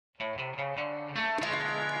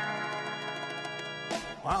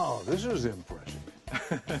Wow, this is impressive.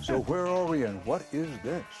 So where are we and what is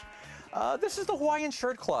this? This is the Hawaiian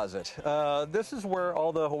shirt closet. This is where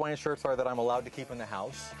all the Hawaiian shirts are that I'm allowed to keep in the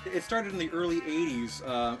house. It started in the early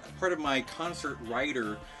 80s. Part of my concert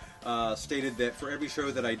writer stated that for every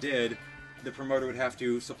show that I did, the promoter would have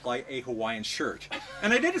to supply a Hawaiian shirt.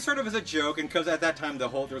 And I did it sort of as a joke, and because at that time there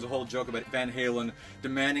was a whole joke about Van Halen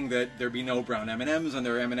demanding that there be no brown M&Ms in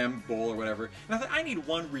their M&M bowl or whatever. And I thought, I need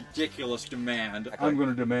one ridiculous demand. I'm going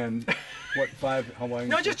to demand, what, 5 Hawaiian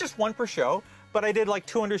No, shirts? just one per show. But I did like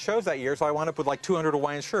 200 shows that year, so I wound up with like 200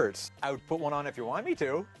 Hawaiian shirts. I would put one on if you want me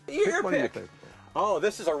to. Your What do you pick. think? Oh,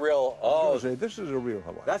 this is a real. I was Oh, gonna say, this is a real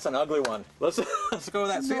Hawaiian. that's an ugly one. Let's go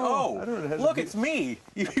with that. See, No, I don't know, it has look, to be- it's me.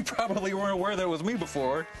 You probably weren't aware that it was me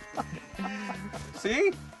before.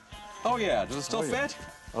 See? Oh yeah. Does it still Oh, yeah. fit?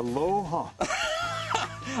 Aloha.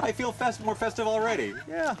 I feel more festive already.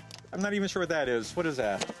 Yeah. I'm not even sure what that is. What is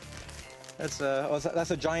that? That's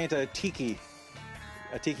a giant tiki.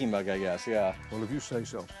 A tiki mug, I guess. Yeah. Well, if you say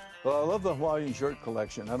so. Well, I love the Hawaiian shirt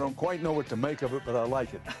collection. I don't quite know what to make of it, but I like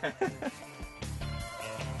it.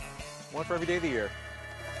 One for every day of the year.